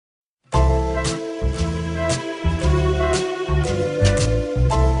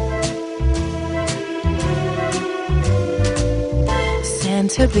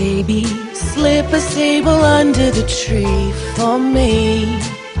Santa baby, slip a sable under the tree for me.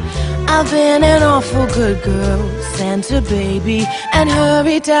 I've been an awful good girl, Santa baby, and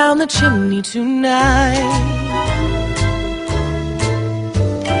hurry down the chimney tonight.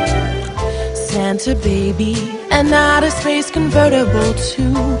 Santa baby, an outer space convertible to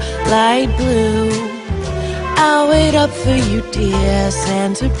light blue. I'll wait up for you, dear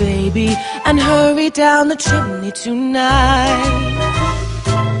Santa baby, and hurry down the chimney tonight.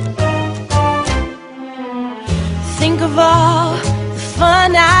 Think of all the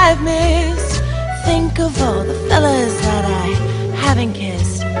fun I've missed. Think of all the fellas that I haven't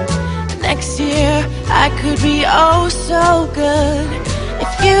kissed. Next year I could be oh so good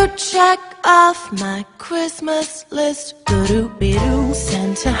if you check off my Christmas list. Doo-doo-be-doo.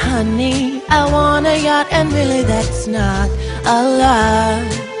 Santa honey, I want a yacht, and really that's not a lot.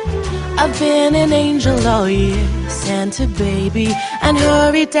 I've been an angel all year, Santa baby, and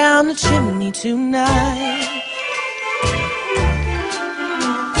hurry down the chimney tonight.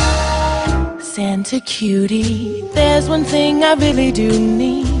 Santa cutie, there's one thing I really do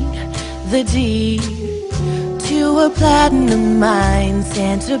need, the deed to a platinum mine,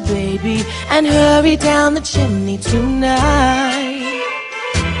 Santa baby, and hurry down the chimney tonight.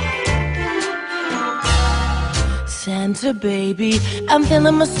 Santa baby, I'm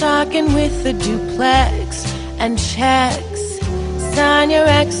filling my stocking with a duplex and checks. Sign your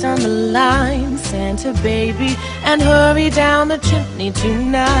X on the line, Santa baby, and hurry down the chimney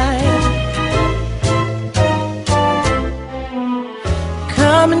tonight.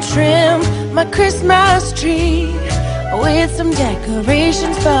 Come and trim my Christmas tree with some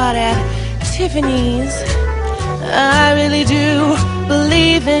decorations bought at Tiffany's. I really do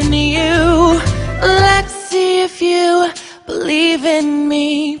believe in you. Let's see if you believe in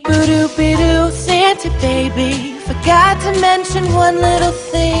me. Boo-doo-be-doo. Santa baby, forgot to mention one little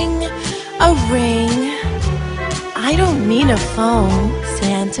thing, a ring. I don't mean a phone,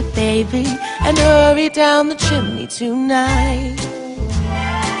 Santa baby, and hurry down the chimney tonight.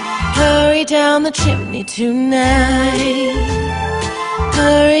 Hurry down the chimney tonight.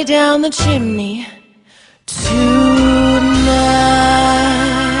 Hurry down the chimney tonight.